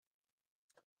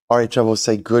All right, Shavuos,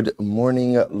 say good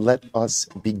morning. Let us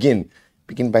begin.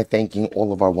 Begin by thanking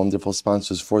all of our wonderful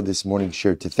sponsors for this morning's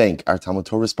share. To thank our Talmud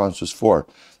Torah sponsors for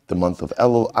the month of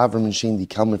Elul, Avram and Shane D.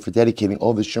 Kalman for dedicating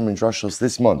all the Sherman Drushos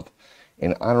this month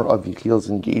in honor of Yechiel's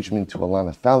engagement to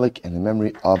Alana Falik and in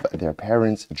memory of their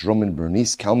parents, Drummond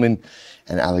Bernice Kalman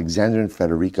and Alexander and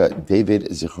Frederica David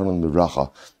Zichronon Liracha.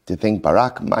 To thank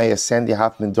Barak, Maya, Sandy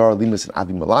Hoffman, Dara Limas, and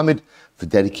Avi Malamed for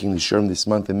dedicating the Shurim this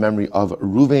month in memory of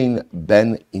Ruvain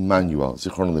ben Emmanuel,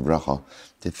 Zichronon Livracha.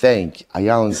 To thank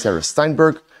Ayal and Sarah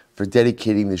Steinberg for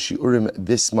dedicating the Shiurim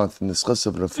this month in the Schos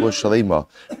of Refuah Shalema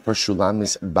for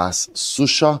Shulamis Bas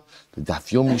Susha. The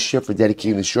Daf Yomi Shir for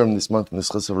dedicating the Shurim this month in the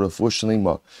Schos of Refuah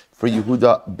Shalema for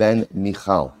Yehuda ben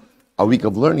Michal. Our week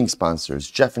of learning sponsors,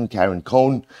 Jeff and Karen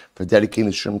Cohn, for dedicating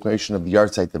the Shurim creation of the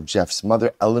yard site of Jeff's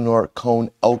mother, Eleanor Cohn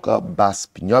Elka Bas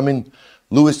Binyamin.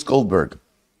 Louis Goldberg,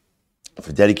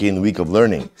 for dedicating the week of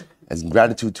learning as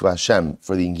gratitude to Hashem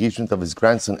for the engagement of his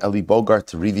grandson Eli Bogart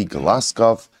to Rivi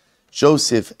Galaskov.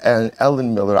 Joseph and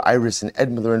Ellen Miller, Iris and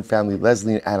Ed Miller and family,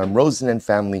 Leslie and Adam Rosen and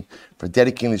family for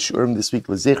dedicating the Shurim this week.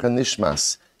 Lezecha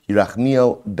Nishmas,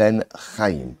 Yerachmiel ben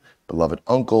Chaim, beloved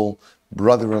uncle,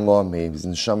 brother-in-law, may his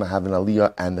neshama have an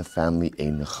aliyah and the family a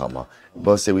nechama.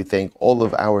 Both say we thank all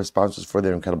of our sponsors for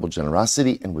their incredible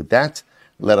generosity, and with that,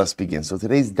 let us begin. So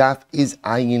today's daf is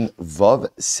Ayin Vav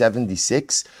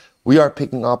 76. We are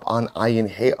picking up on Ayin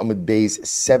Hey Amud Bey's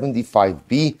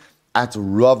 75b at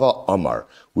Rava Amar,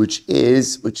 which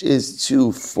is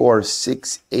 2, 4,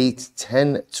 6, 8,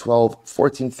 10, 12,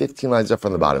 14, 15 lines up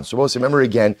from the bottom. So remember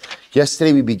again,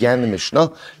 yesterday we began the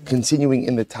Mishnah, continuing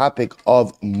in the topic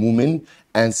of Mumin,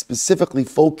 and specifically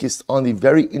focused on the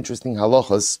very interesting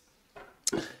halachas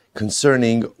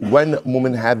concerning when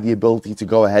women have the ability to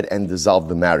go ahead and dissolve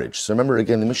the marriage. So remember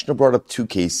again, the Mishnah brought up two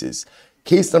cases.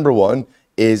 Case number one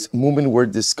is women were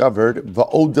discovered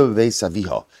va'oda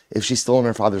ve'saviha, if she's still in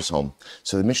her father's home.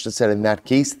 So the Mishnah said in that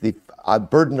case, the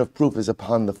burden of proof is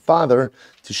upon the father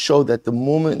to show that the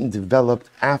woman developed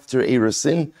after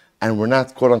Erusin and were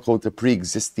not, quote unquote, a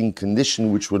pre-existing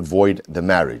condition which would void the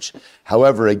marriage.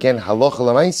 However, again, halacha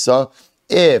l'maisa,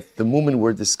 if the woman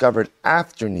were discovered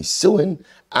after Nisuin,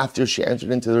 after she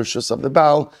entered into the Rishus of the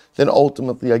Baal, then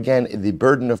ultimately, again, the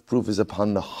burden of proof is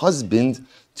upon the husband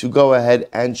to go ahead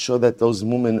and show that those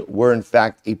women were, in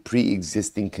fact, a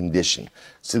pre-existing condition.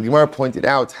 So the Gemara pointed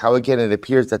out how, again, it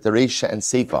appears that the Reisha and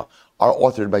Seifa are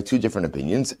authored by two different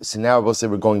opinions. So now we'll say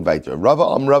we're going weiter.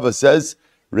 Rava says,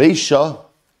 Reisha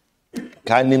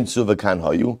kan nimtzu v'kan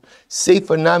hayu,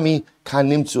 Seifa nami kan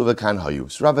nimtzu v'kan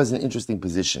hayu. So Rava has an interesting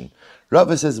position.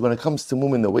 Rava says when it comes to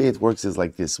women, the way it works is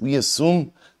like this. We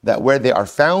assume that where they are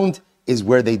found is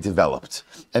where they developed.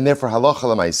 And therefore, halacha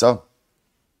l'maisa,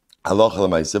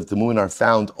 if the women are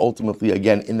found ultimately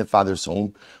again in the father's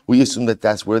home, we assume that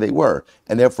that's where they were.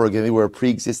 And therefore, again, they were a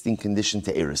pre-existing condition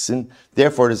to Erusin.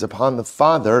 Therefore, it is upon the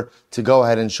father to go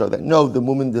ahead and show that no, the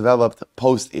woman developed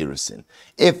post-Erusin.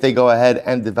 If they go ahead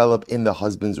and develop in the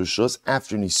husband's rishus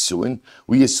after Nisuin,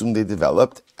 we assume they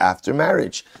developed after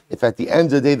marriage. If at the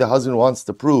end of the day the husband wants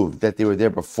to prove that they were there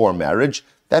before marriage,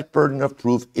 that burden of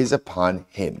proof is upon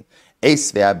him.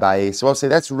 So I'll say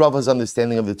that's Rava's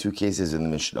understanding of the two cases in the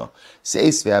Mishnah. So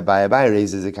Abai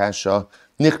raises a kasha,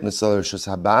 Nichnas l'rishus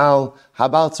habal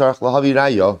tzarach lahavi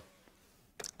raya,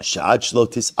 sha'ad shelo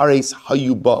tisares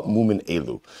hayuba mumin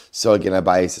elu. So again,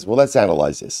 Abai says, well, let's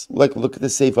analyze this. Look at the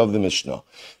seif of the Mishnah.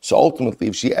 So ultimately,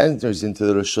 if she enters into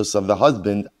the rishus of the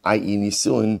husband, i.e.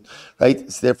 Nisuin, right?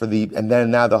 So therefore, and then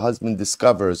now the husband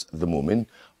discovers the mumin.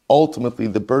 Ultimately,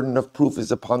 the burden of proof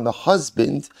is upon the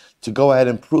husband to go ahead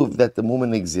and prove that the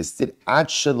woman existed ad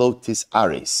shalotis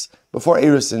ares, before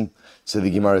Erusin. So the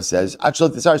Gemara says, ad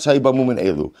shalotis ares hayiba mumin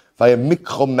elu, vaya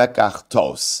mikcho mekach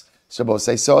tos.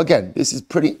 So again, this is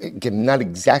not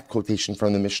exact quotation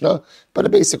from the Mishnah, but a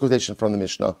basic quotation from the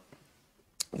Mishnah,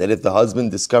 that if the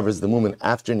husband discovers the woman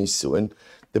after Nisuin,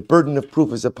 the burden of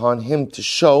proof is upon him to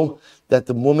show that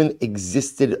the woman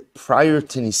existed prior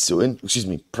to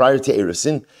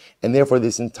Erusin, and therefore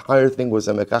this entire thing was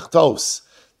a mekachtos.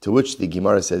 To which the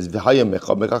Gemara says, "V'haya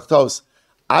mekachtos,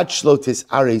 ad shlotis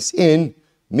ares in,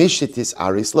 mishitis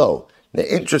ares lo." Now,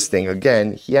 interesting.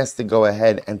 Again, he has to go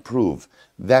ahead and prove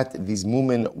that these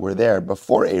women were there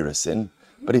before Erusin.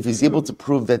 But if he's able to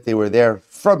prove that they were there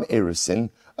from Erusin,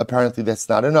 apparently that's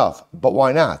not enough. But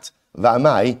why not?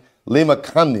 V'amai lema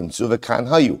kamnim suvekan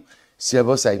hayu.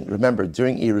 Remember,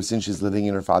 during Erusin, she's living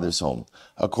in her father's home.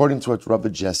 According to what Rabbi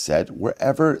just said,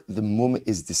 wherever the woman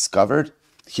is discovered,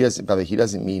 he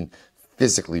doesn't mean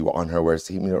physically on her,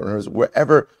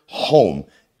 wherever home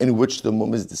in which the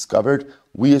mum is discovered,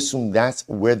 we assume that's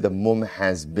where the mum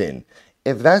has been.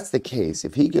 If that's the case,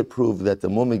 if he could prove that the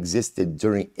mum existed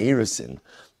during Erisin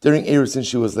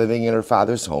she was living in her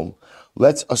father's home,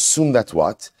 let's assume that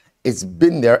what? It's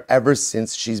been there ever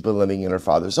since she's been living in her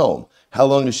father's home. How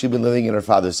long has she been living in her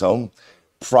father's home?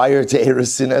 Prior to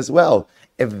Erisin as well.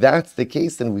 If that's the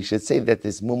case, then we should say that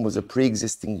this mum was a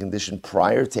pre-existing condition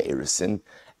prior to Erisin,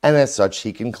 and as such,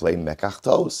 he can claim mekach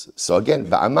tos. So again,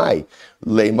 va'amai,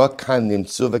 lema kan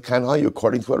nimtzu v'kan hayu,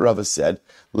 according to what Rava said,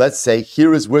 let's say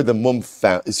here is where the mum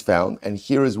is found, and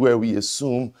here is where we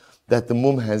assume that the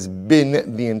mum has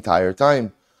been the entire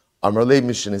time. Amar le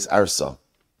mishin is arsa.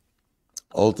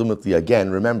 Ultimately, again,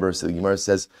 remember, so the Gemara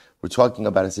says, we're talking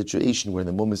about a situation where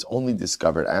the mum is only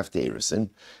discovered after Erisin.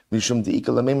 Mishum de'ika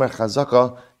lamemar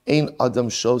chazaka, ein adam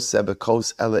sho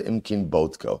sebekos ela imkin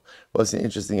botko. Well, it's an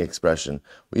interesting expression.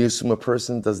 We assume a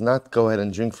person does not go ahead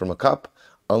and drink from a cup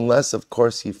unless, of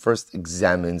course, he first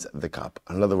examines the cup.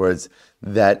 In other words,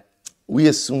 that we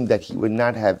assume that he would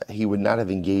not have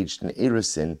engaged in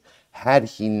Erisin had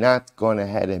he not gone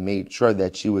ahead and made sure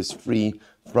that she was free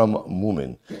from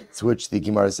mumin. To which the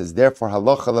Gemara says, therefore,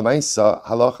 halacha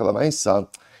l'maisa,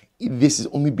 this is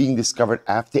only being discovered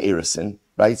after Erisin,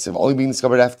 right? So only being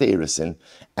discovered after Erisin.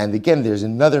 And again, there's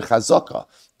another chazaka.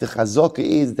 The chazaka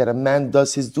is that a man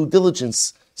does his due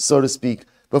diligence, so to speak,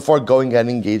 before going and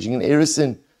engaging in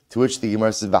Erisin. To which the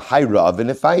Gemara says, v'hayra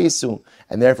v'nefayesu.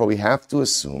 And therefore, we have to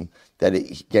assume that,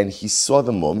 again, he saw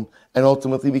the mum and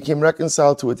ultimately became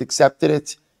reconciled to it, accepted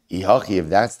it. Ihachi, if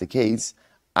that's the case,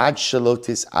 ad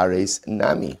shalotis ares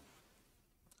nami.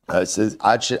 It says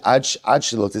ad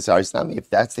shalotis ares nami. If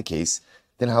that's the case,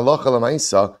 then halacha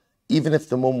l'maisa, even if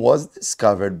the mum was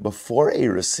discovered before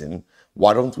Erisin,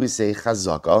 why don't we say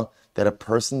chazaka, that a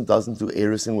person doesn't do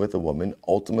Erisin with a woman,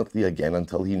 ultimately again,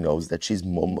 until he knows that she's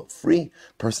mum free.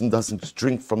 Person doesn't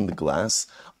drink from the glass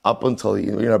up until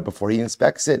before he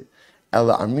inspects it.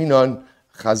 Ela aminon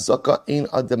chazaka ein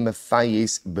adam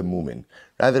mefayes bemumin.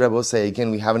 Rather, I will say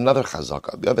again, we have another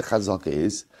chazaka. The other chazaka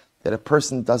is that a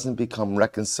person doesn't become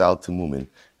reconciled to mumin.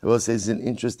 I will say it's an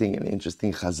interesting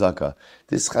chazaka.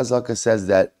 This chazaka says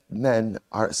that men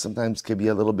sometimes can be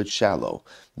a little bit shallow,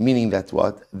 meaning that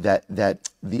what? That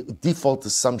the default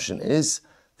assumption is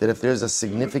that if there's a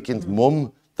significant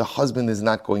mum, the husband is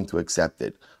not going to accept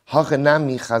it.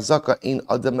 Hachanami chazaka ein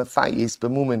adam mefayes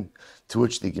bemumin. To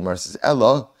which the Gemara says,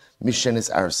 Ella mishen is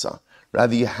arsa.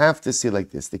 Rather, you have to say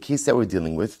like this. The case that we're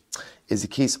dealing with is a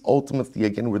case ultimately,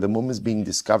 again, where the mum is being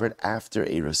discovered after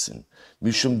Erisin.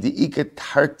 Mishum di'ika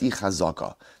tarti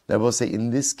chazaka. Now, I will say, in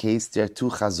this case, there are two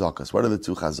chazakas. What are the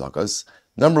two chazakas?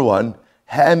 Number one,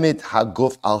 hamid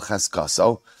haguf al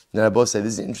chaskaso. Now, I will say,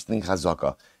 this is an interesting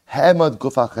chazaka. Hamid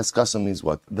guf al chaskaso means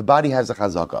what? The body has a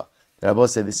chazaka. Now, I will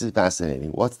say, this is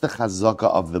fascinating. What's the chazaka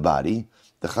of the body?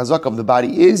 The chazaka of the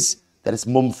body is that it's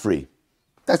mum free.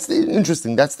 That's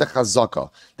interesting. That's the chazaka,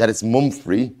 that it's mum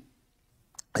free.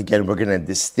 Again, we're going to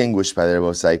distinguish, by the way,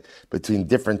 we'll say, between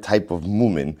different type of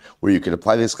mumin, where you can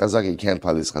apply this chazaka, you can't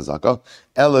apply this chazaka.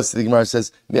 Elas, the Gemara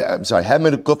says,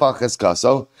 Hemed kufal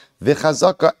cheskaso,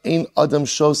 v'chazaka ein adam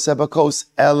sho sebakos,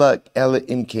 ela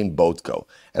imkein botko.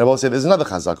 And I will say, there's another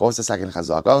chazaka. What's the second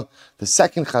chazaka? The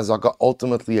second chazaka,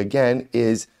 ultimately, again,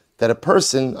 is that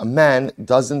a man,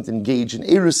 doesn't engage in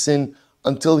Erisin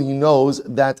until he knows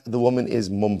that the woman is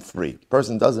mum-free.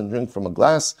 Person doesn't drink from a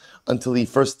glass until he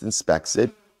first inspects it.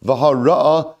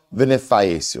 V'hara'a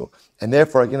v'nefayesu. And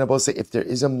therefore, again, I will say, if there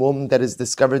is a mum that is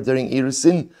discovered during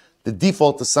Erisin, the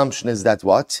default assumption is that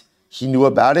what? He knew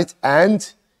about it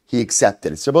and he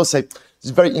accepted it. So I will say, it's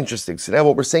very interesting. So now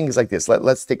what we're saying is like this.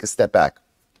 Let's take a step back.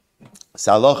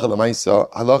 So halacha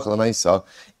l'maisa,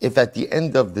 if at the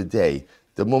end of the day,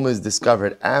 the mum is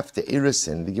discovered after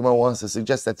Erisin, the Gemara wants to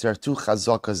suggest that there are two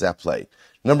chazakas at play.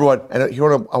 Number one, and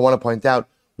here I want to point out,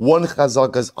 one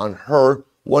chazaka is on her,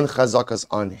 one chazaka is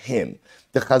on him.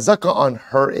 The chazaka on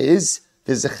her is,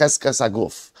 there's a cheskas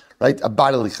aguf, right? A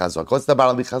bodily chazaka. What's the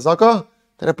bodily chazaka?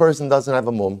 That a person doesn't have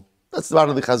a mum. That's the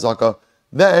bodily chazaka.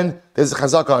 Then, there's a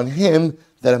chazaka on him,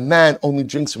 that a man only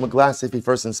drinks from a glass if he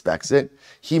first inspects it.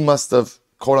 He must have,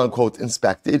 quote unquote,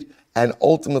 inspected. And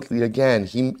ultimately, again,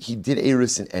 he did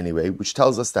Erisin anyway, which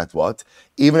tells us that what?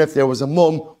 Even if there was a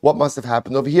mum, what must have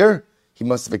happened over here? He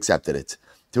must have accepted it.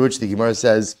 To which the Gemara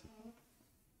says,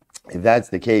 if that's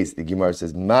the case, the Gemara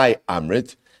says, my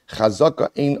amrit, chazaka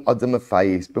ein adam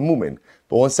mefayes bemumin.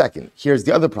 But one second, here's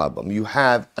the other problem. You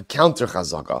have a counter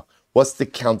chazaka. What's the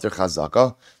counter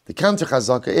chazaka? The counter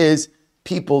chazaka is,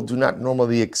 people do not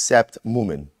normally accept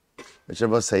mumin. Which I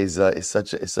will say is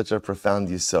such a profound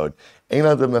yisod. Ein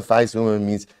adam mefayes mumin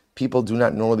means people do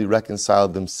not normally reconcile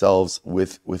themselves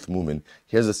with mumin.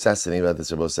 Here's a fascinating about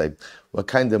this, Rabbi say. What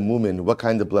kind of mumin, what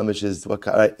kind of blemishes, what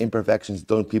kind of imperfections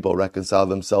don't people reconcile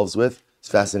themselves with? It's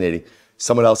fascinating.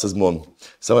 Someone else's mum.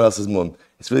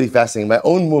 It's really fascinating. My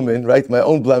own mumin, right? My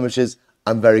own blemishes,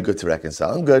 I'm very good to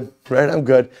reconcile. I'm good, right? I'm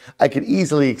good. I can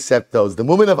easily accept those. The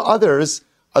mumin of others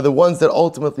are the ones that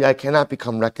ultimately I cannot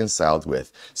become reconciled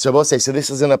with. So we'll say, so this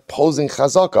is an opposing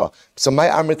chazaka. So my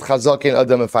amrit chazaka in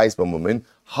adam efais b'mumin,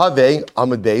 have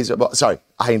amid beis, sorry,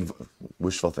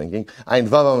 wishful thinking, ayin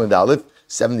vav amid aleph,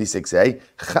 76a,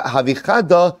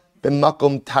 havichada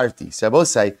b'makom tarti. So I will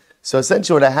say, so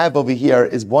essentially what I have over here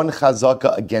is one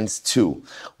chazaka against two.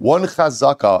 One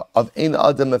chazaka of ein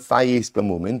adam efais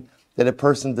b'mumin, that a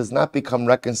person does not become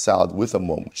reconciled with a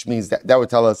mum, which means that would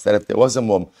tell us that if there was a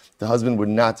mum, the husband would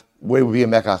be a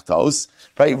mekach taos,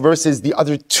 right? Versus the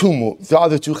other two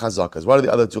chazakas. What are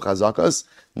the other two chazakas?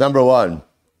 Number one,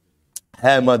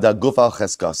 hemad aguf al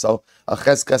cheskaso, a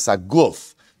cheskas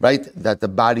aguf, right? That the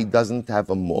body doesn't have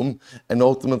a mum, and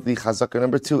ultimately chazaka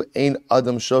number two, ein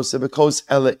adam shose bekos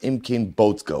ela imkin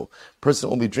botgo. Person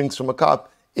only drinks from a cup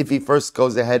if he first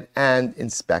goes ahead and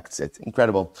inspects it.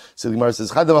 Incredible. So the Gemara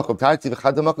says, Chadamakom tarti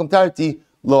v'chadamakom tarti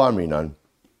lo amrinan.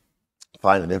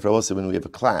 Fine, and therefore also when we have a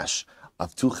clash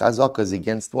of two chazakas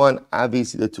against one,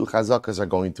 obviously the two chazakas are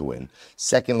going to win.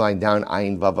 Second line down,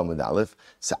 ayin vav amud aleph.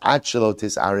 So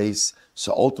achalotis ares.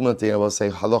 So ultimately I will say,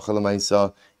 halacha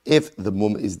l'maisa, if the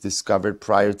mum is discovered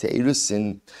prior to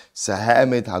erusin,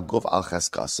 sahamed haguf al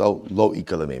cheskaso lo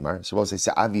ika l'meimar. So we'll say,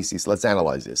 so obviously, so let's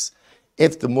analyze this.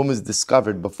 If the mum is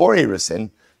discovered before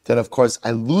erusin, then of course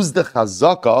I lose the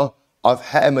chazaka of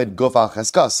ha'emed guf al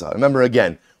cheskasa. Remember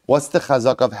again, what's the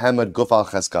chazaka of ha'emed guf al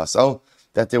cheskasa?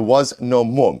 That there was no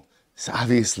mum. So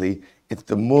obviously, if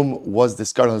the mum was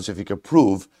discovered, if you could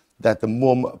prove that the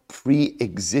mum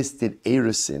pre-existed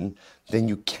erusin, then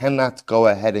you cannot go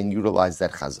ahead and utilize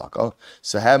that chazaka.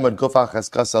 So ha'emed guf al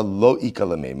cheskasa lo ika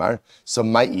lemeimar. So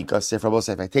my ika,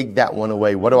 if I take that one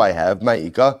away, what do I have? My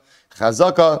ika,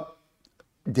 chazaka,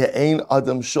 the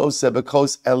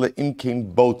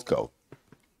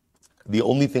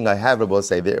only thing I have, Rabbi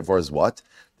say, therefore, is what?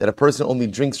 That a person only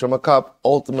drinks from a cup,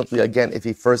 ultimately, again, if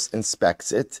he first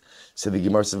inspects it. So the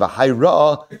Gemara says,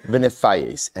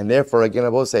 and therefore, again,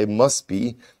 Rabbi say, it must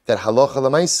be that halacha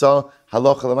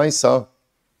l'maisa,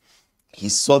 he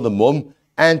saw the mum,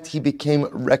 and he became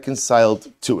reconciled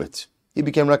to it. So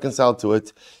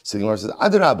the Gemara says,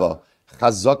 Adarabba,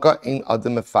 chazaka in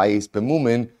adam efayis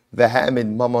b'mumin,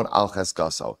 v'ha'amid mamon al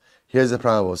cheskaso. Here's the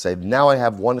problem we'll say. Now I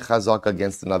have one chazaka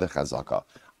against another chazaka.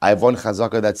 I have one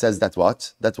chazaka that says that's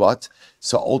what?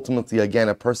 So ultimately, again,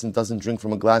 a person doesn't drink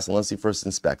from a glass unless he first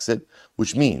inspects it,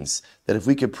 which means that if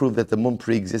we could prove that the mum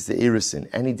pre-existed erusin,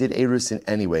 and he did erusin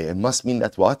anyway, it must mean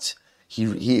that what?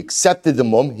 He accepted the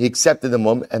mum,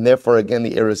 and therefore, again,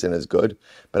 the erusin is good.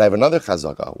 But I have another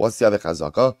chazaka. What's the other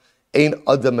chazaka? Ein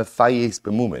adam efayis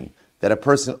b'mumin. That a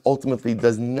person ultimately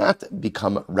does not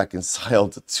become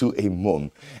reconciled to a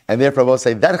mum. And therefore, I will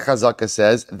say that chazaka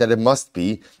says that it must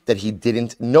be that he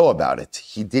didn't know about it.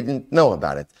 And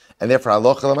therefore,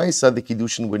 halacha l'maisa, the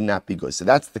kiddushin would not be good. So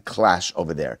that's the clash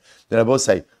over there. Then I will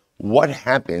say, what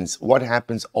happens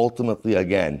ultimately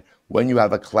again when you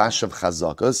have a clash of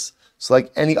chazakas? So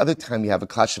like any other time you have a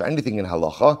clash of anything in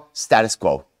halacha, status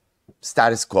quo.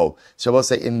 So I will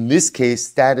say, in this case,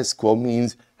 status quo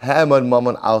means Hamad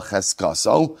Maman al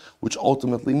Cheskaso, which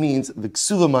ultimately means the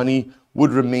ksuva money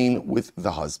would remain with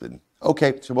the husband.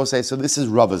 Okay, so we'll say, so this is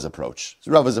Rava's approach.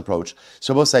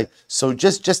 So we'll say, so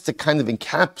just to kind of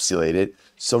encapsulate it,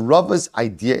 so Rava's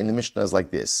idea in the Mishnah is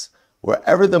like this.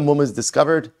 Wherever the mum is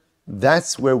discovered,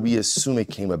 that's where we assume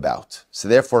it came about. So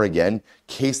therefore, again,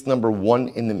 case number one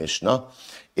in the Mishnah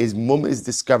is mum is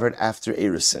discovered after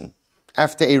erusin.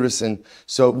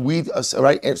 So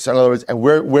right. So in other words, and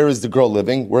where is the girl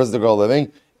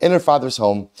living? In her father's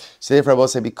home. So therefore, I will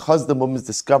say, because the mum is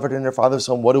discovered in her father's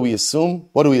home, what do we assume?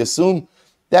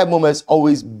 That mum has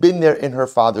always been there in her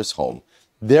father's home.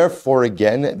 Therefore,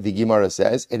 again, the Gemara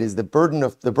says it is the burden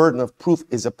of proof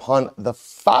is upon the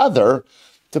father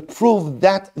to prove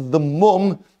that the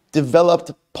mum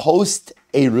developed post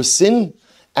erusin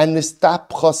and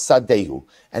nistapcha sadehu.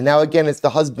 And now again, it's the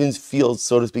husband's field,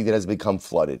 so to speak, that has become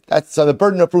flooded. That's so the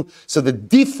burden of proof. So the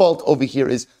default over here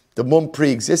is the mum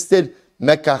pre-existed,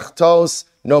 mekach tos,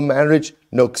 no marriage,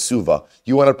 no ksuva.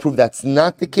 You want to prove that's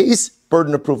not the case?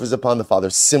 Burden of proof is upon the father.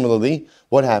 Similarly,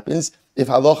 what happens if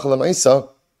halacha l'maisa,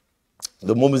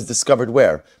 the mum is discovered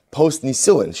where? Post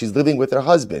nisuin, she's living with her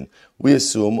husband. We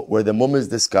assume where the mum is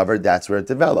discovered, that's where it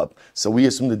developed. So we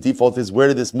assume the default is, where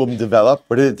did this mum develop?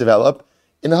 Where did it develop?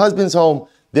 In the husband's home.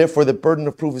 Therefore, the burden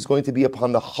of proof is going to be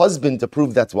upon the husband to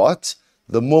prove that what?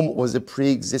 The mum was a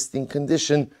pre-existing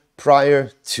condition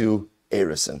prior to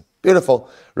Erison. Beautiful.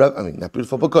 Not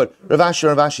beautiful, but good. Rav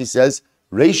Ashi says,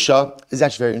 Reisha is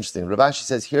actually very interesting. Rav Ashi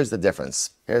says, here's the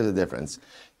difference. In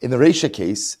the Reisha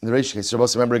case, you're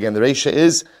supposed to remember again, the Reisha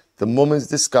is, the mum is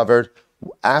discovered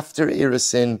after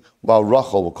Erison, while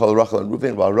Rachel, we'll call her Rachel and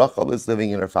Reuven, while Rachel is living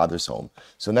in her father's home.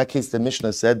 So in that case, the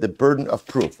Mishnah said the burden of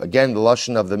proof. Again, the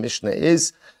lashon of the Mishnah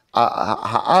is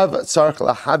ha'av tzarich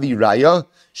lahavi raya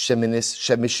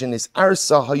shemishinis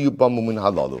arsa hayu bamumin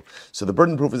halalu. So the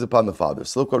burden of proof is upon the father.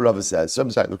 So look what Rava says. So I'm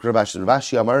sorry, look Rav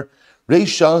Ashi Amar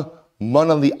Reisha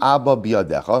manali abba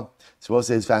biyadecha. So we'll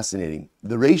say it's fascinating.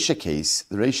 The Reisha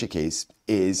case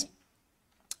is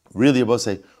really, we'll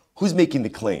say, who's making the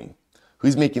claim?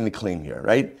 Who's making the claim here,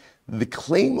 right? The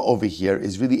claim over here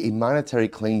is really a monetary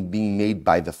claim being made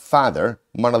by the father.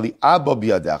 Manali abba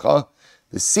biyadecha.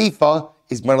 The seifa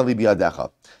is manali biyadecha.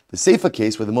 The seifa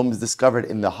case, where the mum is discovered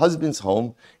in the husband's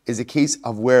home, is a case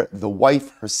of where the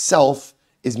wife herself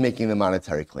is making the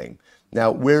monetary claim. Now,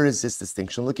 where is this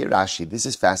distinction? Look at Rashi. This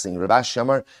is fascinating. Rav Ashi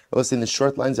Amar, let's in the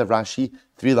short lines of Rashi,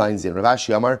 3 lines in. Rav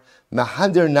Ashi Amar,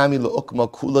 Mahader nami le'ukma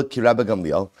kula ki Rabbi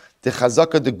Gamliel,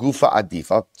 techazaka de gufa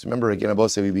adifa. So remember again, I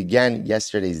say we began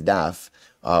yesterday's daf,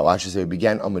 we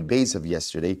began Amud Beis of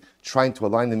yesterday, trying to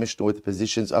align the Mishnah with the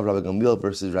positions of Rabbi Gamliel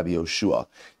versus Rabbi Yoshua.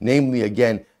 Namely,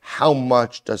 again, how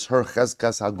much does her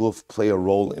chezkas haguf play a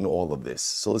role in all of this?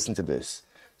 So listen to this.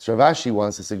 So Rav Ashi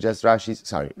wants to suggest according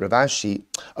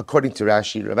to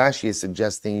Rashi, Rav Ashi is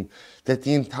suggesting that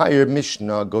the entire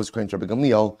Mishnah goes according to Rabbi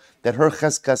Gamliel, that her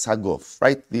chezkas haguf,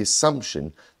 right? The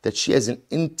assumption that she has an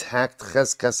intact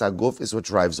chezkas haguf is what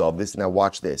drives all this. Now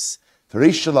watch this.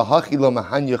 Reisha lahachi lo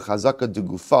mahanya chazaka de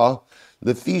gufa,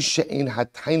 lefi she'en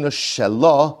hatayna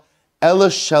shela, ela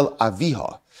shel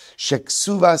aviha,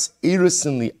 sheksuvas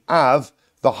irisin li av,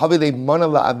 v'havile mana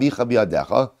la avicha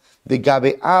biadecha, the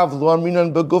gabe av lo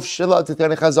aminan beguf shela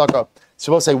tetene chazaka.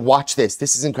 So we'll say, watch this.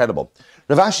 This is incredible.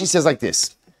 Rav Ashi says like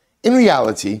this. In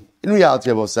reality,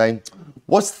 I will say,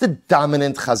 what's the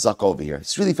dominant chazaka over here?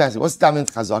 It's really fascinating. What's the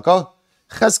dominant chazaka?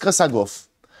 Chezkas haguf.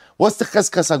 What's the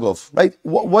chezkas haguf? Right?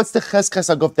 What's the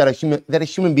chezkas haguf that a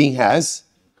human being has?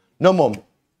 No mum.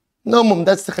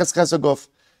 That's the chezkas haguf.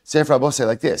 So therefore, I will say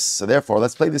like this. So therefore,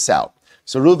 let's play this out.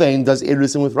 So Reuven does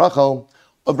Erusin with Rachel.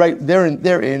 Right, they're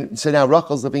in. So now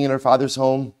Rachel's living in her father's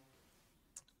home.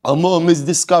 A mum is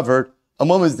discovered. So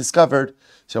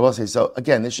I will say, so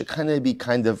again, this should kind of be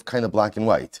kind of black and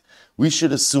white. We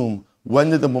should assume,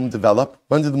 when did the mum develop?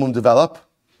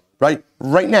 Right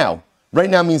now. Right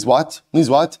now means what?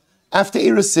 After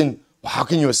Erusin. Well, how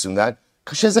can you assume that?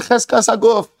 Because she has a chezkas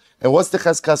haguf. And what's the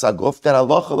chezkas haguf? That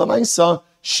Allah l'maisa,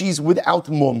 she's without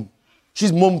mum.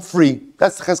 She's mum free.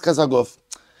 That's the chezkas haguf.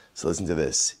 So listen to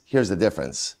this. Here's the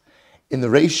difference. In the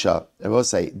Reisha, I will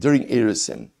say, during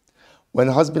Erusin, when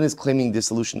the husband is claiming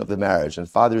dissolution of the marriage and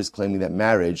father is claiming that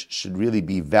marriage should really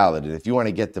be valid, and if you want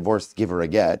to get divorced, give her a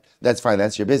get, that's fine,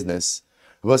 that's your business.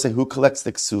 I will say, who collects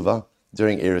the ksuva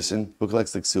during Erusin? Who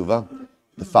collects the ksuva?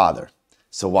 The father.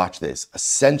 So watch this.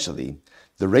 Essentially,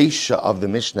 the Reisha of the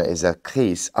Mishnah is a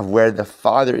case of where the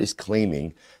father is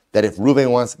claiming that if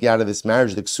Reuven wants to get out of this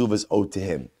marriage, the ksuva is owed to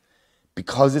him.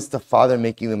 Because it's the father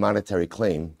making the monetary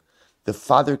claim, the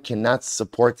father cannot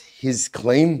support his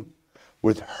claim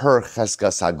with her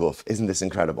chezkas haguf. Isn't this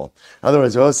incredible? In other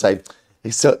words, we'll say,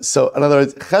 so in other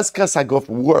words, chezkas haguf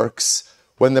works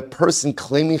when the person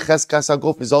claiming chezkas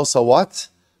haguf is also what?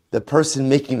 The person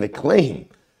making the claim.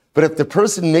 But if the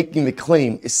person making the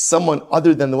claim is someone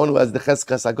other than the one who has the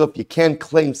chezkas haguf, you can't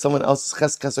claim someone else's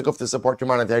chezkas haguf to support your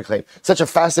monetary claim. Such a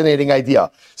fascinating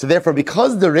idea. So therefore,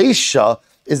 because the Reisha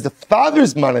is the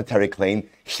father's monetary claim,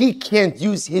 he can't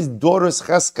use his daughter's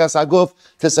chezkas haguf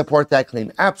to support that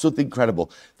claim. Absolutely incredible.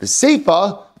 The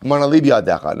seifa, manali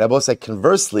biyadecha. And I will say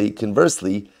conversely,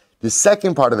 the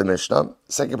second part of the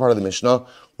Mishnah,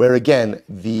 where again,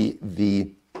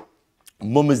 the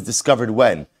mum is discovered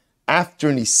when?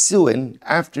 After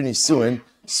Nisuin,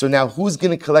 so now who's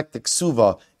going to collect the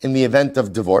ksuva in the event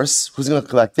of divorce? Who's going to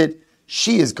collect it?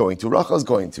 She is going to, Rachel's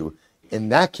going to. In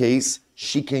that case,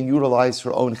 she can utilize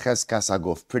her own chezkas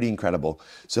haguf. Pretty incredible.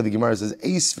 So the Gemara says,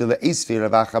 Eisvi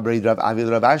Rav Acha Rav Avi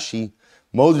Rav Ashi,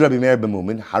 Mod Rabbi Meir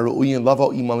b'mumin, Haru'uyin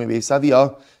lavo imami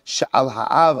be'isaviyah, Sha'al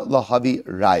ha'av lahavi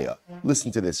raya.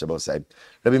 Listen to this, Rabbi said.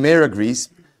 Rabbi Meir agrees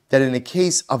that in the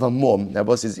case of a mum, now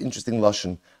this is interesting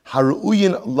lashon,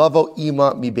 Haru'uyin lavo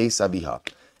ima mi be'isaviyah.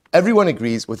 Everyone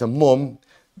agrees with a mum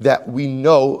that we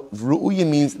know, Ru'uyin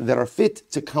means that are fit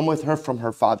to come with her from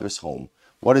her father's home.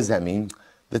 What does that mean?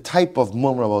 The type of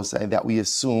mum, Rabbi say, that we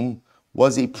assume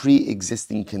was a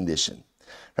pre-existing condition.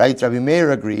 right? Rabbi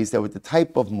Meir agrees that with the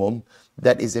type of mum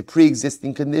that is a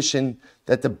pre-existing condition,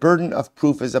 that the burden of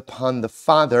proof is upon the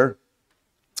father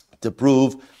to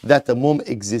prove that the mum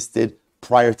existed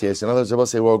prior to this. In other words, I will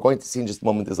say, what we're going to see in just a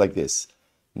moment is like this.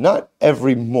 Not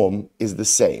every mum is the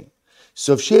same.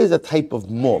 So if she is a type of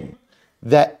mum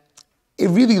that it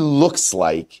really looks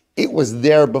like it was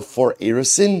there before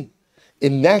Erisin,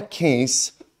 in that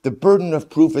case, the burden of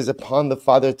proof is upon the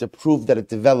father to prove that it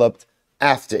developed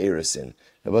after Erisin.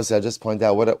 I'll just point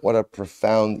out what a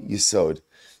profound yisod.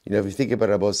 If you think about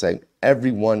Rabbi saying,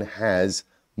 everyone has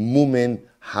mumin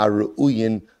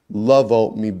haruyin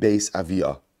lavo mi beis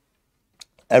aviyah.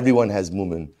 Everyone has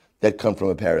mumin that come from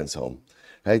a parent's home.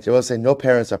 Right? Rabbi saying, no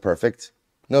parents are perfect.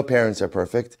 No parents are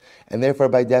perfect, and therefore,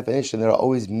 by definition, there are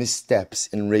always missteps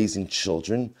in raising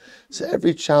children. So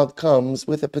every child comes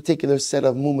with a particular set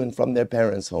of mumin from their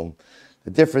parents' home.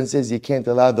 The difference is you can't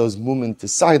allow those mumin to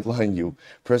sideline you.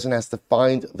 A person has to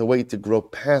find the way to grow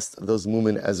past those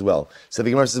mumin as well. So the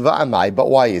Gemara says, "Va'amai," but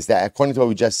why is that? According to what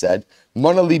we just said,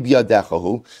 "Mana li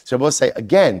biyadechahu." So we'll say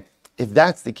again, if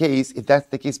that's the case,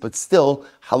 but still,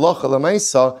 halacha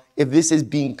l'maisa, if this is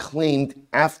being claimed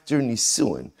after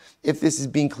nisuin, if this is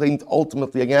being claimed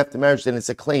ultimately again after marriage, then it's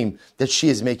a claim that she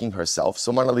is making herself.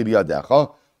 So mana li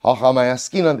biyadecha,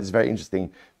 hachamayaskinan is very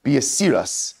interesting. Be a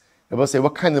siras. I will say,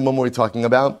 what kind of mum are we talking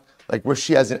about? Like where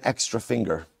she has an extra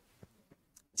finger.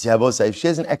 See, I will say, if she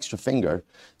has an extra finger,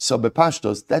 so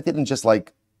bepashtos, that didn't just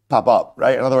like pop up,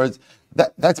 right? In other words,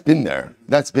 that's been there.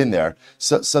 That's been there.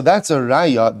 So that's a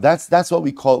raya. That's what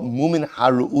we call mumin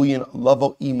haruuyin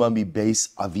lavo imami base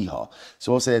aviha.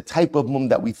 So we'll say a type of mum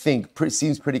that we think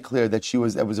seems pretty clear that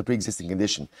that was a pre-existing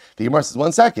condition. The Gemara says,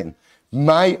 1 second,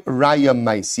 my raya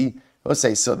maisi. We'll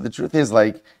say, so the truth is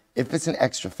like, if it's an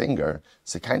extra finger,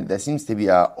 so that seems to be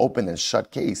an open and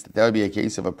shut case. That would be a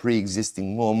case of a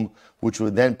pre-existing mum, which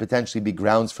would then potentially be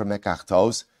grounds for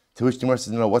mekachtos. To which the Gemara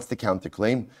says, no, what's the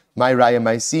counterclaim? My raya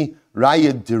maisi,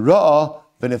 raya dira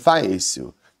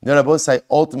v'nefayesu. No, Rabbi say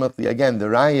ultimately again the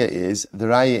raya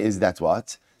is that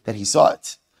what? That he saw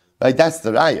it. Right? That's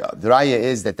the raya. The raya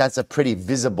is that's a pretty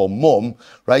visible mum,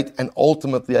 right? And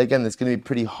ultimately again it's going to be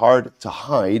pretty hard to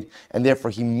hide, and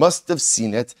therefore he must have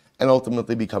seen it and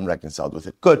ultimately become reconciled with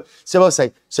it. Good. So I'll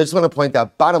say, so I just want to point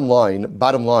out, bottom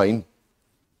line,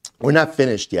 we're not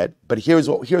finished yet, but here's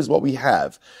what we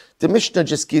have. The Mishnah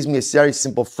just gives me a very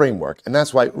simple framework, and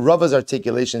that's why Rava's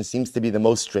articulation seems to be the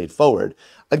most straightforward.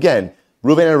 Again,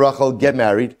 Reuven and Rachel get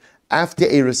married. After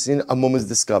Erisin, a mum is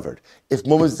discovered. If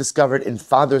mum is discovered in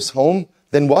father's home,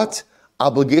 then what?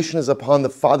 Obligation is upon the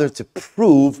father to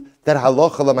prove that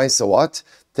halacha l'maisa what?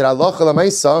 That halacha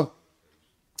l'maisa,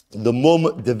 the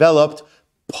mum developed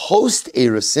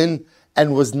post-Erisin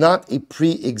and was not a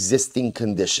pre-existing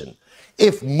condition.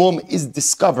 If mum is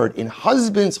discovered in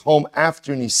husband's home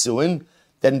after nisuin,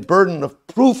 then burden of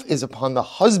proof is upon the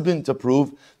husband to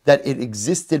prove that it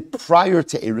existed prior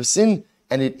to Erisin,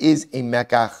 and it is a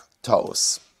mekach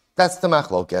taos. That's the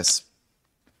machlokes.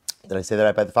 Did I say that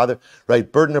right by the father? Right.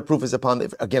 Burden of proof is upon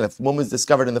again. If mum is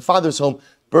discovered in the father's home,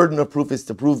 burden of proof is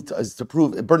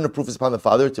burden of proof is upon the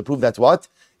father to prove that's what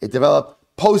it developed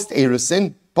post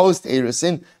Erisin,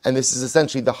 and this is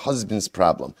essentially the husband's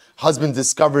problem. Husband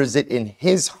discovers it in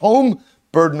his home.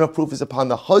 Burden of proof is upon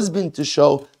the husband to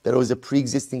show that it was a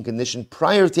pre-existing condition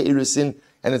prior to Erisin,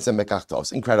 and it's a mekach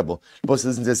taos. Incredible. Supposed to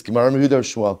listen to this. Gemara Yehuda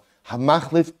Shmuel.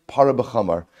 Hamachlif para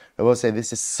b'chamar. I will say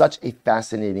this is such a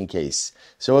fascinating case.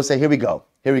 So we'll say, here we go.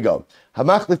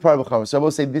 Hamachlif para b'chamar. So I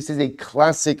will say this is a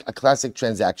classic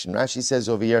transaction. Rashi says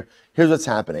over here, here's what's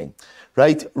happening.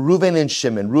 Right? Reuven and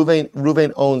Shimon.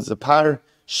 Reuven owns a par.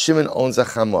 Shimon owns a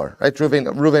chamor. Right?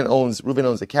 Reuven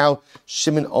owns a cow.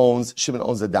 Shimon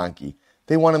owns a donkey.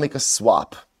 They want to make a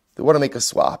swap. So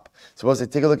we'll say,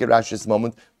 take a look at Rashi this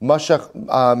moment.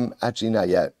 Mashach, actually not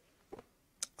yet.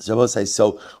 So we'll say,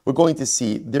 so we're going to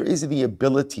see there is the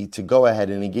ability to go ahead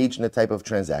and engage in a type of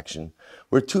transaction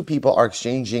where two people are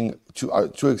exchanging two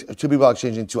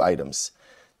items.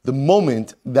 The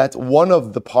moment that one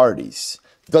of the parties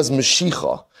does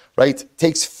mashicha, right,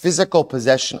 takes physical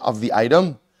possession of the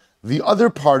item, the other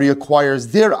party acquires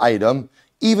their item,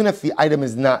 even if the item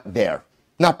is not there,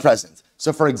 not present.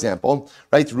 So for example,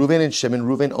 right, Reuven and Shimon,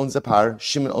 Reuven owns a par,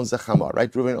 Shimon owns a chamar,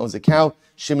 right? Reuven owns a cow,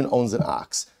 Shimon owns an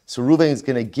ox. So Reuven is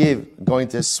going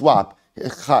to swap,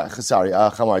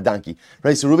 chamar, donkey,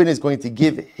 right? So Reuven is going to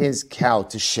give his cow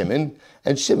to Shimon,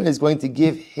 and Shimon is going to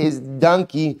give his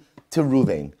donkey to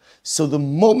Reuven. So the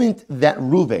moment that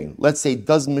Reuven, let's say,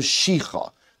 does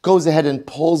mashicha, goes ahead and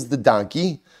pulls the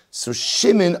donkey, so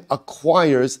Shimon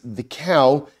acquires the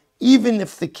cow, even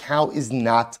if the cow is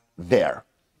not there.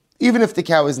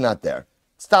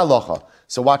 It's ta'alocha.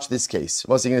 So watch this case.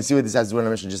 Most you're going to see what this has to do in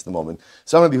our mission in just a moment.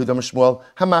 So I'm going to be Hudam Shmuel.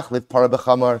 Hamachlif para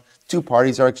b'chamar. Two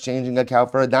parties are exchanging a cow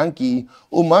for a donkey.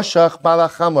 Umashach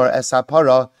balachamar es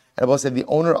hapara. And Abba said the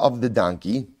owner of the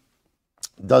donkey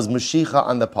does mashicha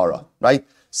on the para, right?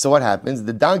 So what happens?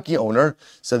 The donkey's not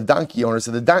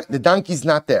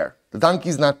there. The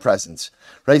donkey's not present,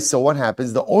 right? So what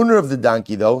happens? The owner of the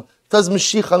donkey, though, does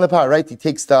mashicha on the par, right? He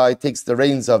takes the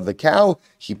reins of the cow,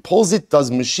 he pulls it,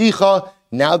 does mashicha.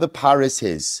 Now the par is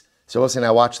his. So we'll say,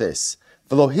 now watch this.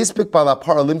 Here's the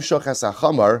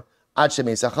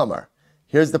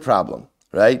problem,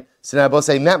 right? So now we'll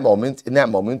say, in that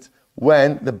moment,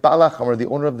 when the balachamar, the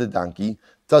owner of the donkey,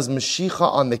 does mashicha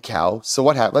on the cow, so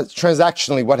what happens?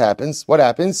 Transactionally, what happens?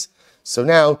 So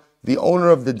now the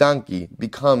owner of the donkey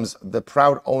becomes the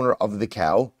proud owner of the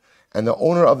cow, and the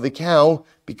owner of the cow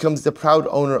becomes the proud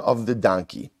owner of the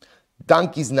donkey.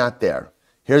 Donkey's not there.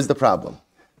 Here's the problem.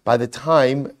 By the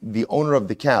time the owner of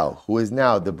the cow, who is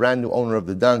now the brand new owner of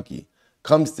the donkey,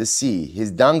 comes to see his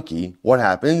donkey, what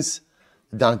happens?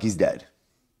 The donkey's dead.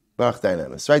 Baruch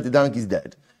Dainamis, right? The donkey's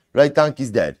dead. Right? Donkey's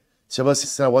dead. Shabbos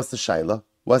says, now what's the shaila?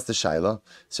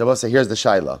 Shabbos says, here's the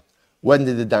shaila. When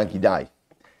did the donkey die?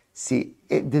 See,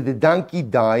 did the donkey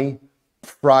die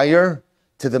prior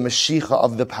to the mashicha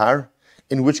of the par?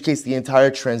 In which case the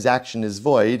entire transaction is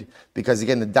void, because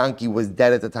again, the donkey was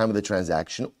dead at the time of the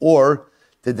transaction. Or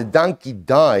did the donkey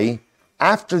die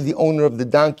after the owner of the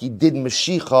donkey did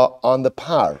mashicha on the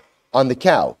par, on the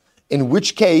cow? In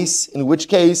which case,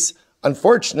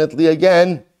 unfortunately,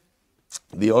 again,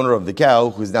 the owner of the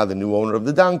cow, who's now the new owner of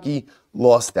the donkey,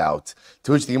 lost out.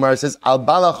 To which the Gemara says, Al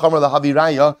bala chomer lahavi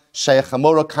raya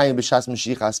sheyachamora kayim b'shas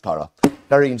mashicha aspara.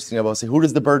 Very interesting. I will say, who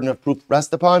does the burden of proof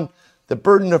rest upon? The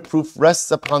burden of proof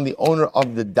rests upon the owner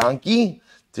of the donkey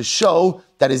to show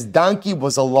that his donkey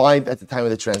was alive at the time of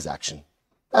the transaction.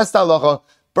 That's the halacha.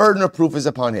 Burden of proof is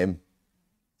upon him.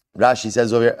 Rashi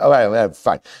says over here, all right,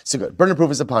 fine. So good. Burden of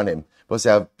proof is upon him. We'll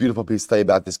say a beautiful piece to tell you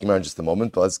about this Gemara in just a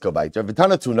moment, but let's go back to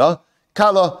Vitana Tuna,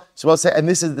 Kala. So we'll say, and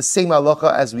this is the same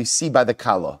halacha as we see by the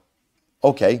Kala.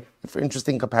 Okay, for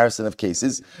interesting comparison of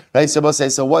cases, right? So we'll say,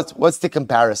 so what's the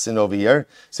comparison over here?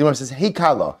 So Gemara says, hey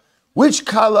Kala, which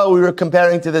kala we were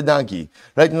comparing to the donkey,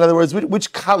 right? In other words,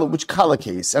 which kala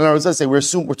case? And I was going to say, we're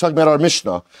talking about our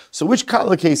Mishnah. So which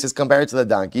kala case is compared to the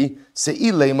donkey? Say,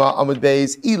 ilema amud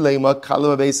beis, ilema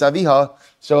kala beis aviha.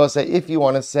 So I'll say, if you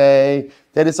want to say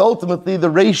that it's ultimately the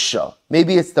reisha,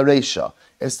 maybe it's the reisha.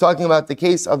 It's talking about the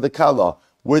case of the kala,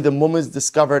 where the mum is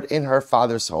discovered in her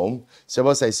father's home. So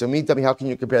we'll say, so me, how can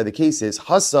you compare the cases?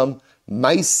 Hasam,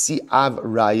 maisi av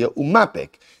raya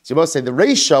umapik. So we'll say the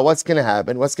reisha, what's going to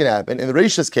happen? In the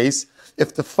reisha's case,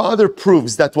 if the father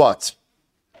proves that what?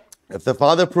 If the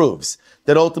father proves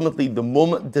that ultimately the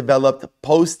mum developed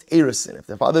post-erison, if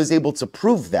the father is able to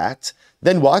prove that,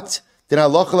 then what? Then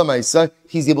halacha l'maisa,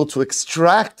 he's able to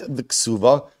extract the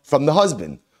ksuva from the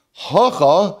husband.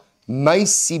 Hacha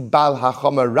maisi bal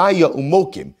hachama raya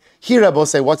umokim. Here I will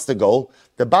say, what's the goal?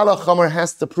 The bal hachamer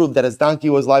has to prove that his donkey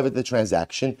was live at the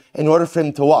transaction in order for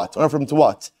him to what?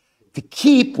 To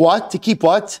keep what? To keep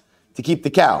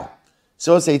the cow.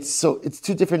 So I'll say, it's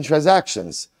two different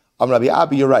transactions. Rabbi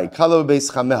Abi, you're right. Kala beis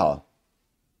chameha.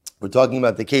 We're talking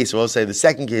about the case, we'll say the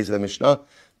second case of the Mishnah,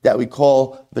 that we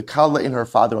call the kala in her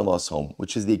father-in-law's home,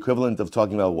 which is the equivalent of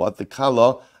talking about what? The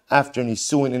kala after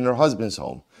nisuin in her husband's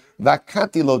home.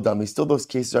 Vakati lo dami. Still, those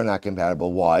cases are not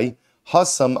comparable. Why?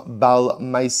 Hasam bal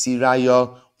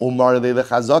maisiraya umar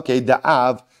lelechazake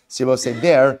da'av. So we'll say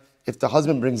there, if the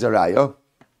husband brings a raya,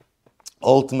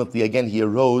 ultimately, again, he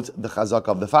erodes the chazak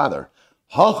of the father.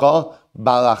 Hacha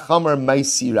balachamer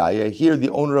maisi raya. Here,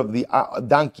 the owner of the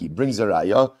donkey brings a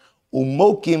raya.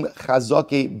 Umokim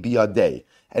chazake biyadei.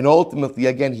 And ultimately,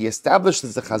 again, he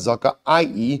establishes the chazaka,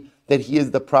 i.e., that he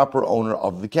is the proper owner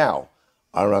of the cow.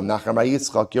 Aram Nacham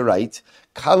Yitzchak, you're right.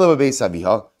 Kala beis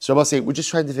aviha. So I'll say, we're just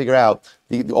trying to figure out,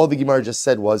 all the Gemara just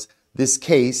said was, this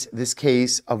case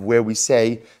of where we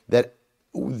say that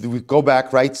we go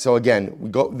back, right? So again,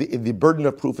 the burden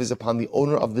of proof is upon the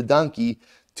owner of the donkey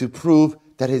to prove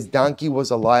that his donkey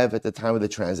was alive at the time of the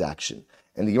transaction.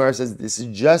 And the Gemara says this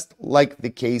is just like the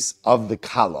case of the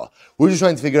kala. We're just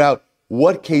trying to figure out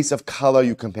what case of kala are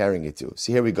you comparing it to.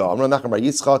 So here we go. Amar Nachman bar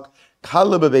Yitzchak,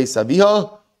 kala bebeis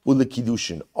aviha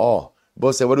u'lekidushin. Oh,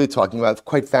 both say, what are we talking about?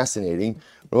 Quite fascinating.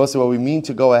 But also, what we mean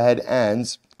to go ahead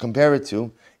and compare it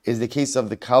to is the case of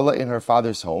the kala in her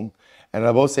father's home. And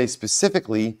I will say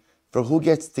specifically for who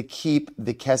gets to keep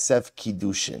the kesef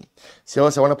kiddushin. So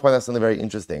also, I want to point out something very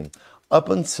interesting. Up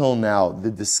until now,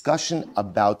 the discussion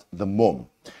about the mum,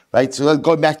 right? So let's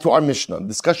go back to our Mishnah. The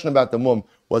discussion about the mum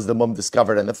was the mum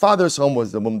discovered in the father's home,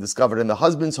 was the mum discovered in the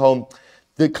husband's home.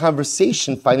 the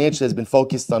conversation financially has been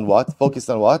focused on what?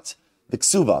 The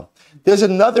ksuva. There's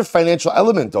another financial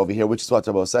element over here, which is what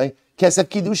Rabbi saying, kesef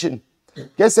kiddushin.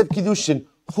 Kesef kiddushin.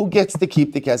 Who gets to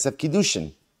keep the kesef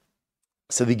kiddushin?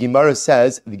 So the Gemara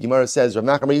says, Rav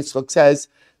Nachman bar Yitzchok says,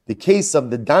 the case of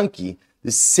the donkey,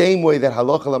 the same way that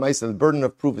halacha l'maisa, the burden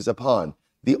of proof is upon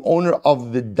the owner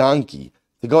of the donkey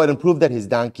to go ahead and prove that his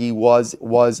donkey was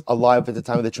alive at the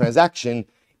time of the transaction,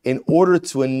 in order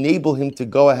to enable him to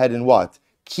go ahead and what?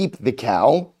 Keep the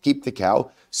cow.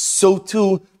 So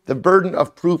too, the burden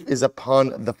of proof is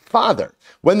upon the father.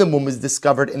 When the mum is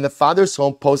discovered in the father's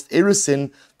home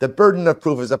post-Erusin, the burden of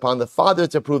proof is upon the father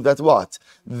to prove that what?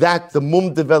 That the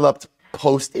mum developed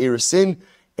post-Erusin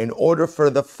in order for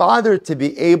the father to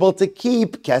be able to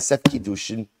keep Kesef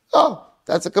Kiddushin. Oh,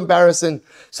 that's a comparison.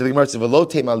 So the Gemara says, "V'lo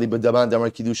teima liba daman damar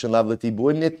kiddushin lav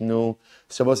l'tibur nitnu."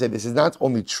 So we'll say this is not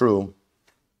only true.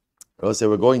 We'll say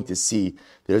we're going to see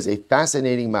there's a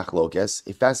fascinating machlokes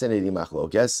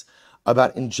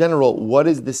about in general what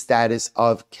is the status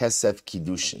of Kesef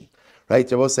Kiddushin. Right?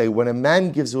 So we'll say when a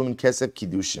man gives a woman Kesef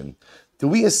Kiddushin, do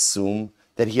we assume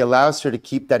that he allows her to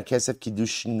keep that Kesef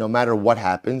Kiddushin no matter what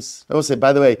happens? I will say,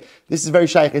 by the way, this is very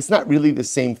shaykh. It's not really the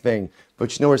same thing,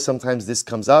 but you know where sometimes this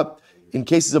comes up? In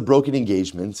cases of broken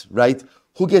engagement, right?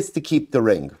 Who gets to keep the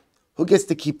ring? Who gets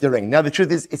to keep the ring? Now, the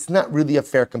truth is, it's not really a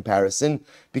fair comparison,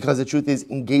 because the truth is,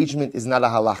 engagement is not a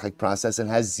halachic process and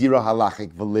has zero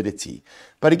halachic validity.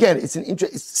 But again, it's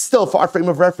still for our frame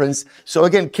of reference. So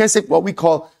again, kesef, what we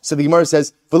call, so the Gemara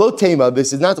says, v'lo tema,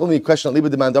 this is not only a question of liba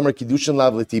demand damar kiddushin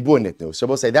lav l'tibur nitnu. So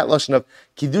we'll say that lashon of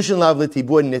kiddushin lav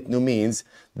l'tibur nitnu means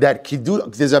that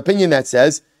there's an opinion that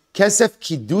says, kesef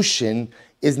kiddushin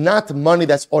is not money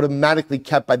that's automatically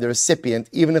kept by the recipient,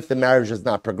 even if the marriage does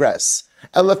not progress.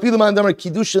 We'll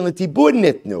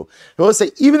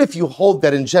say, even if you hold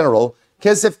that in general,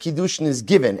 kesef kiddushin is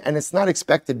given and it's not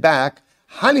expected back,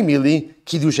 hanimili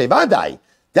kiddushay vadai.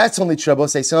 That's only true. We'll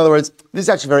say, so in other words, this is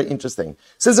actually very interesting.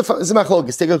 Says the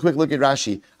machlokes. Take a quick look at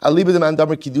Rashi. Aliba demand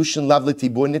damar kiddushin lav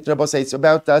l'tibur nitnu. Say it's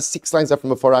about 6 lines up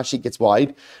from before Rashi gets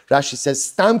wide. Rashi says,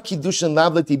 stam kiddushin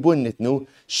lav l'tibur nitnu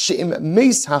she'im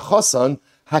meis hachosan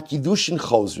hakidushin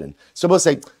chosrin. So we'll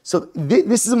say, so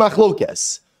this is a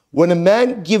machlokes. When a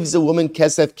man gives a woman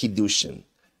kesef kiddushin,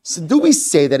 so do we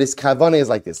say that his kavanah is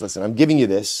like this? Listen, I'm giving you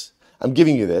this.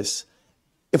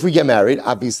 If we get married,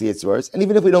 obviously it's yours. And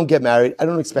even if we don't get married, I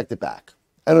don't expect it back.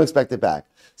 So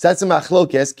that's a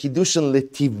machlokes, kiddushin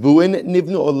l'tivuin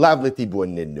nivnu or lav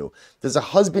l'tivuin nivnu. Does a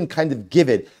husband kind of give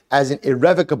it as an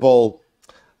irrevocable,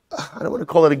 I don't want to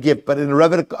call it a gift, but an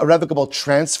irrevocable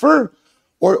transfer?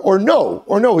 Or no,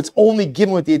 it's only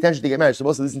given with the intention to get married. So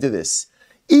also listen to this.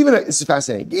 This is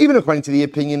fascinating. Even according to the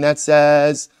opinion that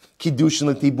says kiddushin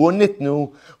l'tibur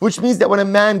nitnu, which means that when a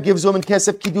man gives a woman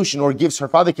kesef kiddushin or gives her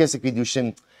father kesef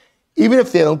kiddushin, even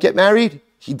if they don't get married,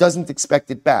 he doesn't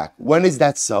expect it back. When is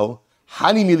that so?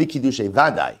 Hani mili kiddushay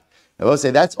vadai. I will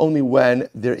say that's only when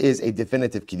there is a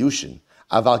definitive kiddushin.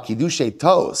 Aval kiddushay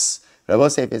tos. I will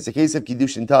say if it's a case of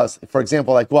kiddushin tos, for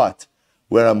example, like what?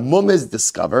 Where a mum is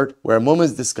discovered, I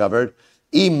maisi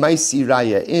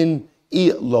raya in,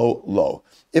 I lo.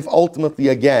 If ultimately,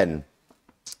 again,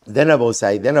 then I will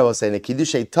say, in a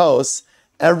kiddushay tos,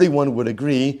 everyone would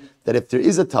agree that if there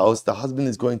is a tos, the husband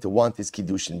is going to want his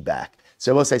kiddushin back.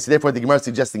 So I will say, so therefore the Gemara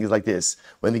suggesting is like this.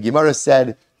 When the Gemara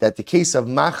said that the case of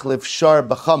machlif shar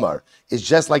b'chamar is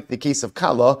just like the case of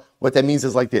kala, what that means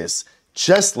is like this.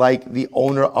 Just like the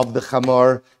owner of the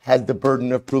chamar had the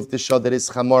burden of proof to show that his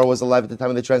chamar was alive at the time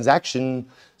of the transaction,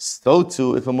 so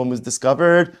too, if a woman is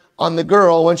discovered on the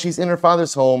girl when she's in her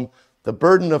father's home, the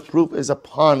burden of proof is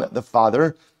upon the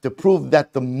father to prove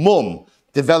that the mum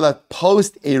developed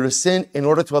post-Erusin in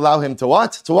order to allow him to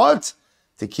what?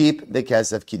 To keep the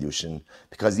kesef kiddushin.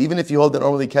 Because even if you hold that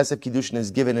normally kesef kiddushin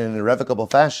is given in an irrevocable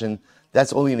fashion,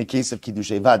 that's only in the case of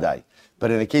kiddushay vadai.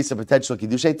 But in a case of potential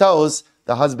kiddushay tos,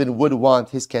 the husband would want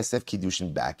his kesef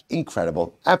kiddushin back.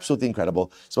 Incredible. Absolutely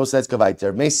incredible. So it says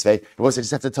kavaiter, meisvei. I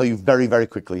just have to tell you very, very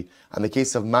quickly on the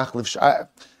case of machlif shar.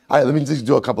 All right, let me just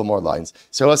do a couple more lines.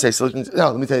 So let me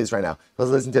tell you this right now.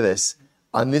 Let's listen to this.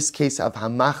 On this case of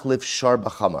hamachlif shar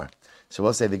b'chamar, so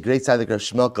we'll say the great tzaddik Rav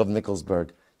Shmelka of Mikkelsburg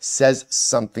says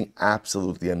something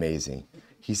absolutely amazing.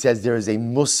 He says there is a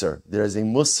musar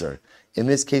in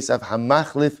this case of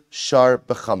hamachlif shar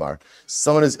b'chamar.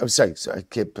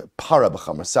 Para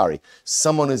b'chamar.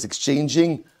 Someone is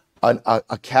exchanging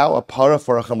a cow, a para,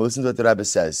 for a chamar. Listen to what the Rebbe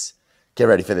says. Get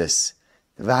ready for this.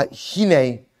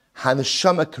 Hine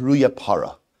haneshama karuya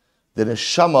para. The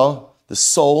neshama, the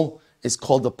soul, is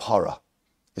called a para.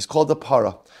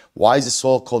 Why is the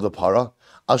soul called a para?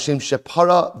 Al shem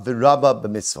shepara v'raba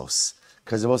b'mitzvos.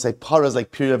 Because they will say para is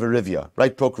like period of arivia,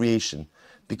 right? Procreation.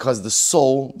 Because the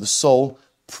soul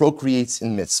procreates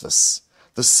in mitzvahs.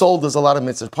 The soul does a lot of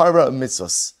mitzvahs, para of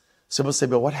mitzvahs. So we'll say,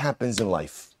 but what happens in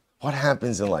life? What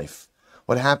happens in life?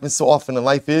 What happens so often in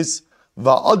life is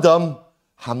va'adam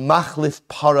hamachlif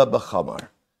para b'chamar.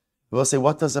 We'll say,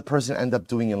 what does a person end up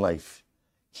doing in life?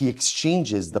 He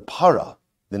exchanges the para,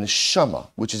 the neshama,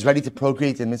 which is ready to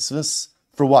procreate in mitzvahs,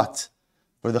 for what?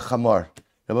 For the chamar.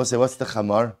 We'll say, what's the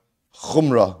chamar?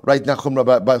 Chumra, right? Not chumra,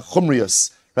 but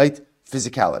chumrius, right?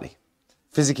 Physicality.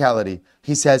 Physicality.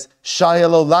 He says,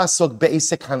 Shayalo lasok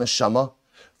be'esek hanashama,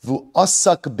 vu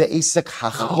asak be'esek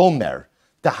hachomer,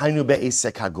 dahainu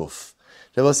be'esek haguf.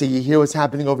 They will say, you hear what's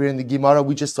happening over here in the Gemara?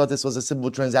 We just thought this was a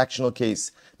simple transactional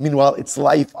case. Meanwhile, it's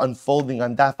life unfolding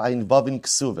on daf ayin vavin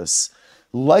ksuvas.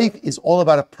 Life is all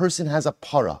about a person has a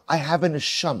para. I have a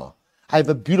neshama. I have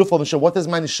a beautiful neshama. What does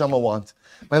my neshama want?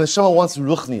 My neshama wants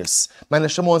ruchnius. My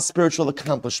neshama wants spiritual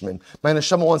accomplishment. My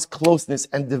neshama wants closeness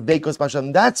and devekos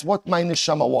b'Hashem. That's what my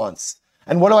neshama wants.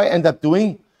 And what do I end up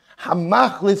doing?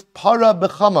 Hamachlif para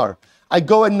b'chamar. I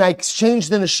go and I exchange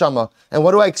the neshama. And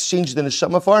what do I exchange the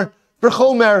neshama for? For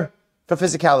chomer, for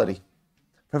physicality.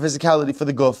 For physicality, for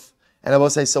the guf. And I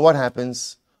will say, so what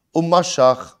happens?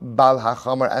 Umashach bal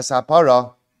hachamar as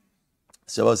hapara.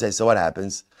 So I will say, so what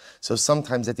happens? So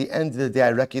sometimes at the end of the day,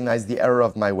 I recognize the error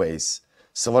of my ways.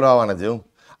 So what do I want to do?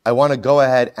 I want to go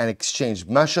ahead and exchange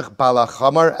Mashach bala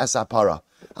chamar as hapara.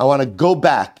 I want to go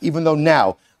back, even though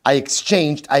now I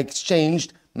exchanged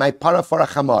my para for a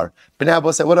chamar. But now I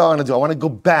will say, what do I want to do? I want to go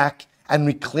back and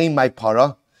reclaim my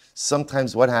para.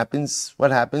 Sometimes what happens?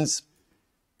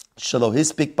 Shalo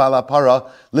hispik bala para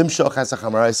limshoch as a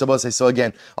chamar. So we'll say, so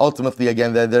again, ultimately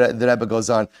again, the Rebbe goes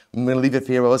on. I'm going to leave it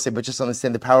here. We'll say, but just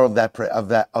understand the power of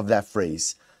that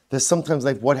phrase. There's sometimes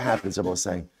like what happens. I will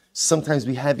say. Sometimes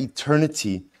we have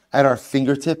eternity at our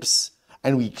fingertips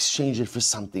and we exchange it for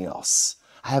something else.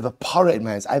 I have a para in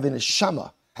my hands. I have a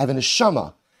neshama.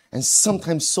 And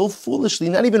sometimes so foolishly,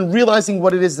 not even realizing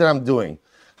what it is that I'm doing.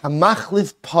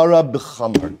 Hamachlif para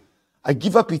b'chamar. I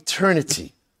give up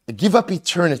eternity. I give up a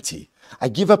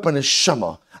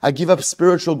neshama. I give up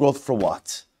spiritual growth for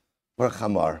what? For a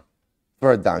chamar,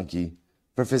 for a donkey,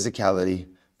 for physicality,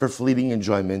 for fleeting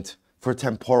enjoyment, for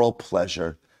temporal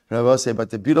pleasure. And I will say, but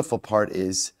the beautiful part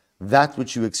is that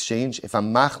which you exchange. If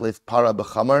I'm machlif para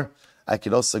b'chamar, I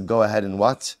could also go ahead and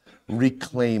what?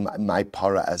 Reclaim my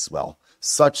para as well.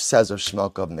 Such says Rav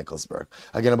Shmuelka of Nikolsburg.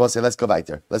 Again, I will say, let's go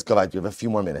weiter. We have a few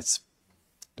more minutes.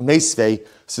 Meisvei,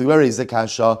 so where is the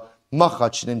kasha?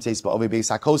 Machat shouldn't taste but beis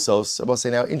hakosos. I will say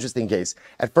now, interesting case.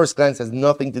 At first glance, has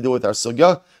nothing to do with our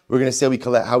sugya. We're going to say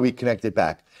how we connect it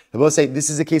back. I will say this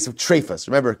is a case of trephus.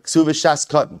 Remember, ksuva shas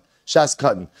katan.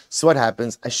 So what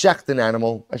happens? I shecht an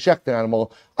animal.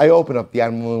 I open up the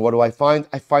animal, and what do I find?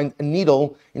 I find a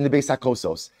needle in the beis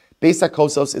hakosos. Beis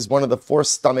hakosos is one of the 4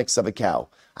 stomachs of a cow.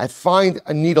 I find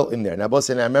a needle in there. Now,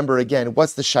 I remember again,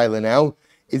 what's the shaila now?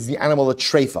 Is the animal a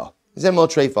treifa?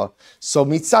 So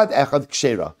mitzad echad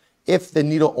kshera. If the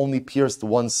needle only pierced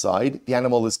one side, the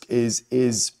animal is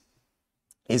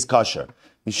kosher.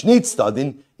 Mishnit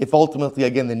stadin. If ultimately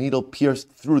again the needle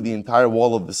pierced through the entire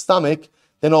wall of the stomach,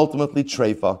 then ultimately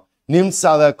treifa.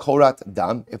 Nimtzala korat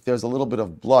dam. If there's a little bit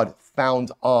of blood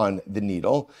found on the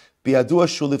needle, biadua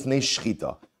shulifnei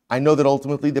shchita. I know that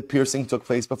ultimately the piercing took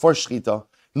place before shchita.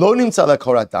 Lo nimtzala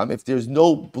korat dam. If there's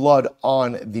no blood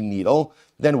on the needle,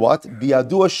 then what?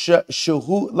 Biadua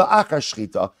shehu la'achar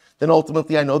shchita. Then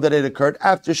ultimately I know that it occurred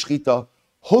after shchita.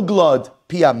 Huglad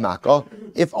piyamaka.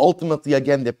 If ultimately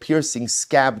again the piercing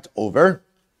scabbed over,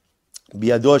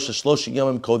 biadua sheshlosh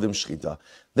yomim kodim shchita.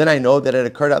 Then I know that it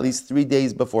occurred at least 3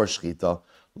 days before shchita.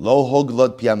 Lo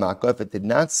huglad piyamaka. If it did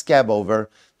not scab over,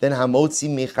 then hamotzi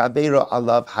mechavera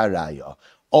alav haraya.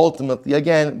 Ultimately,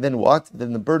 again, then what?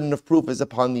 Then the burden of proof is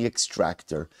upon the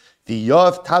extractor. The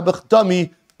yav tabach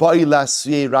dami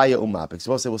ba'ilasuye raya umapik.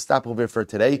 So we'll stop over here for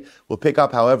today. We'll pick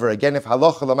up, however, again, if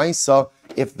halacha lamaisa,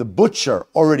 if the butcher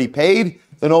already paid,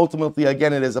 then ultimately,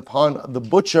 again, it is upon the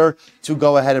butcher to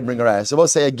go ahead and bring a raya. So we'll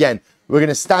say again, we're going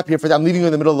to stop here for that. I'm leaving you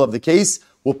in the middle of the case.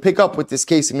 We'll pick up with this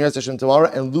case in Mir Hashem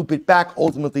tomorrow and loop it back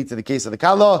ultimately to the case of the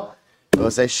Kala. We'll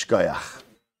say shkoyach.